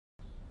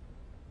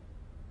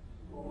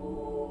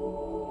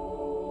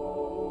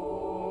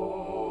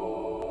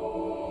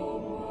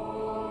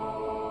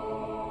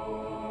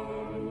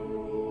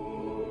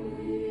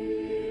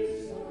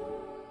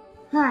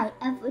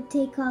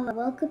Fateh, Kahlon.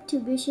 Welcome to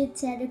Mission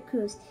Santa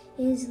Cruz.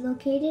 It is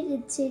located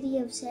in the city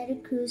of Santa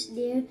Cruz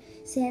near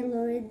San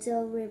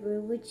Lorenzo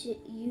River, which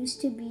used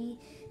to be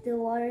the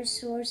water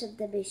source of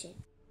the mission.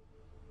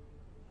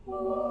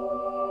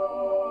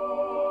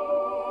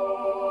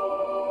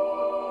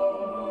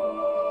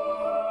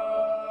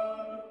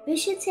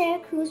 Mission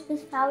Santa Cruz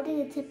was founded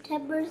in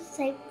September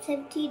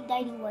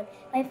 1791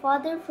 by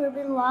Father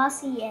Fermin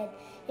Law-CN.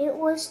 It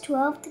was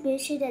 12th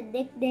mission and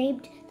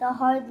nicknamed the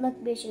Hard Luck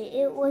Mission.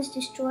 It was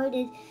destroyed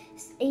in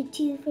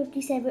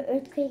 1857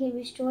 earthquake and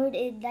restored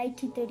in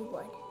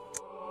 1931.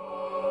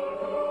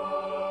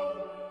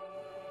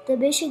 The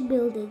mission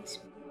buildings.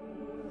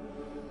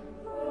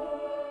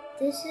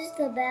 This is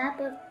the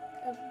map of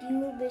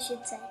new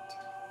mission site.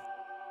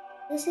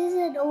 This is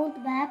an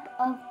old map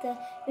of the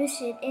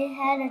mission. It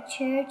had a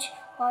church,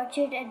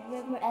 orchard, and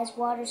river as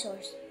water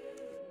source.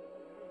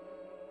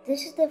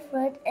 This is the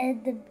front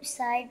and the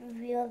side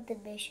view of the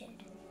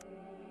mission.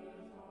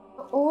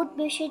 The old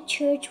mission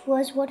church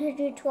was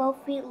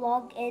 112 feet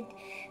long and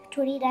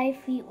 29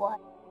 feet wide.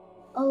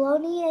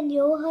 Ohlone and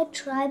Yoha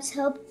tribes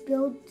helped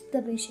build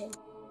the mission.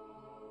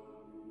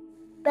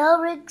 Bell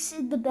rings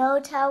in the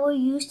bell tower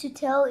used to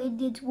tell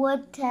Indians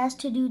what task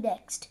to do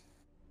next.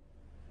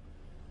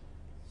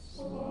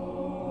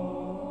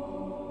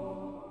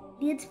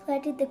 Indians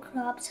planted the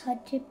crops,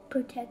 hunted,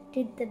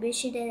 protected the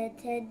mission, and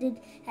attended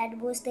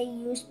animals. They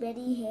used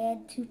many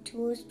hand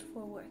tools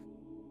for work.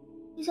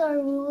 These are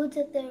ruins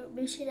of the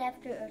mission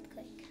after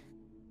earthquake.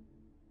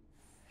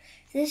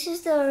 This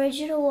is the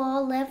original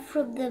wall left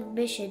from the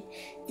mission.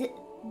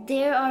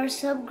 There are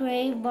some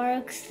grave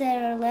marks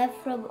that are left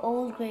from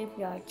old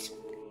graveyards.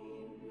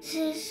 This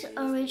is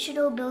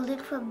original building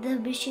from the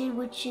mission,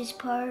 which is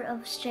part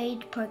of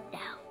Strange Park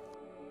now.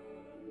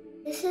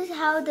 This is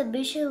how the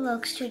mission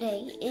looks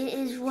today. It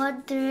is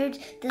 1/3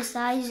 the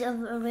size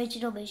of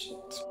original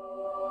missions.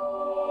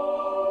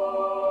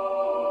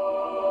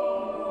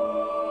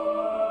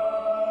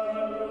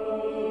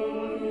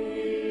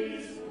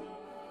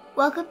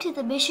 Welcome to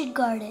the mission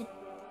garden.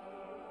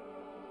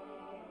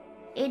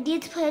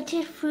 Indians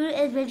planted fruit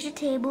and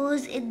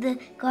vegetables in the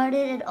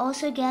garden and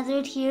also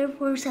gathered here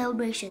for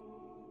celebration.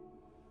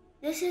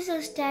 This is a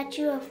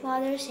statue of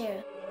Father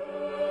Sarah.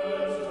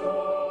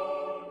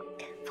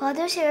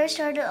 Father Sarah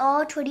started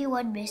all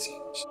 21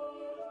 missions.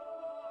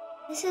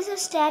 This is a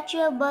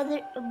statue of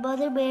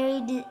Mother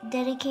Mary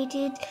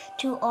dedicated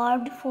to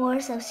Armed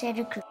Force of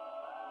Santa Cruz.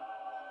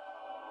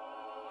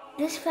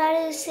 This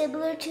fountain is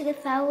similar to the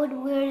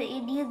fountain where the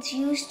Indians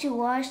used to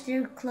wash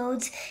their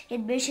clothes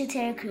in Mission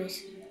Santa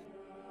Cruz.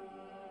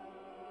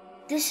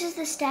 This is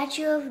the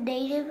statue of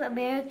Native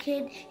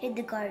American in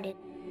the garden.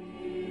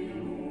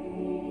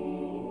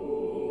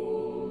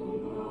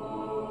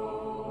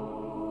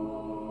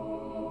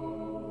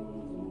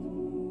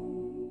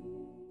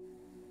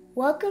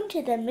 Welcome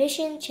to the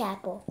Mission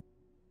Chapel.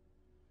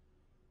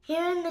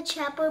 Here in the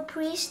chapel,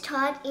 priests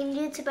taught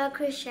Indians about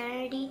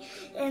Christianity,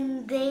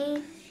 and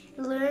they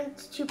learned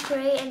to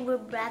pray and were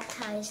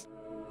baptized.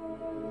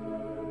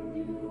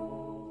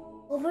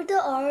 Over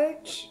the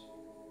arch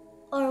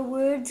are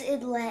words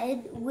in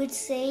Latin which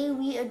say,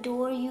 "We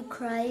adore you,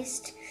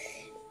 Christ,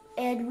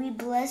 and we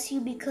bless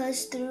you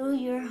because through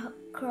your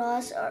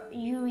cross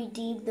you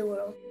redeemed the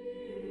world."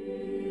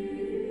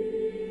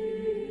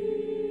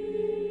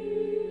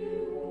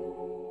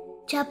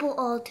 Chapel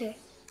altar.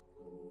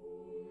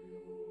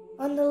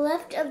 On the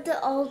left of the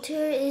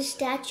altar is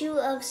statue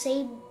of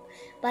Saint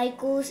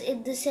Michael's.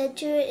 In the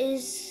center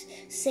is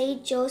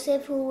Saint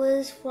Joseph, who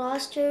was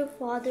foster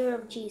father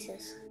of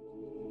Jesus.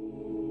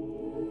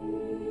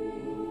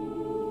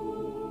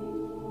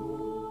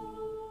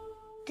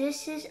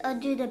 This is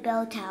under the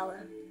bell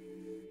tower.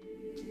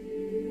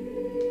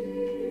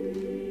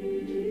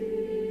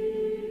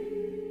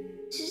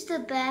 This is the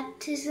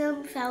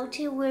baptism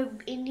fountain where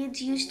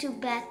Indians used to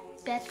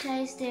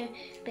baptize their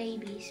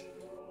babies.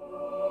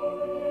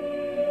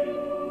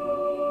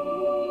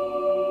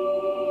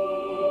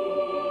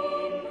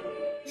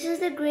 This is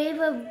the grave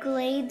of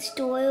Glades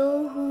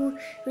Doyle, who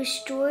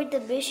restored the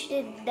mission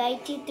in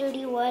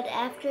 1931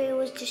 after it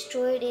was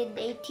destroyed in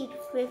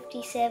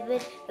 1857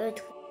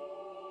 earthquake.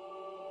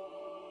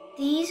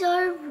 These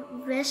are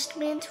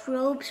vestments,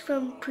 robes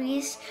from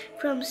priests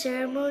from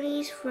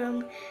ceremonies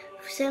from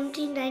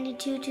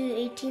 1792 to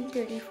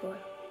 1834.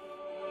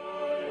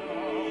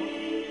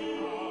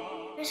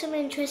 Here are some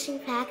interesting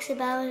facts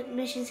about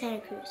Mission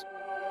Santa Cruz.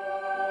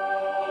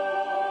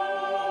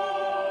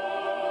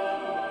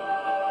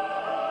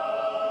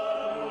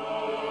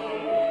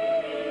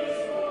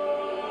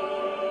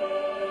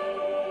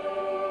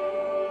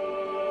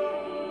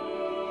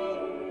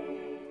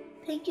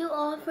 Thank you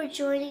all for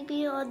joining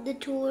me on the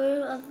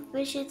tour of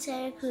Mission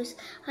Santa Cruz.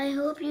 I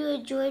hope you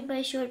enjoyed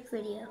my short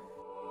video.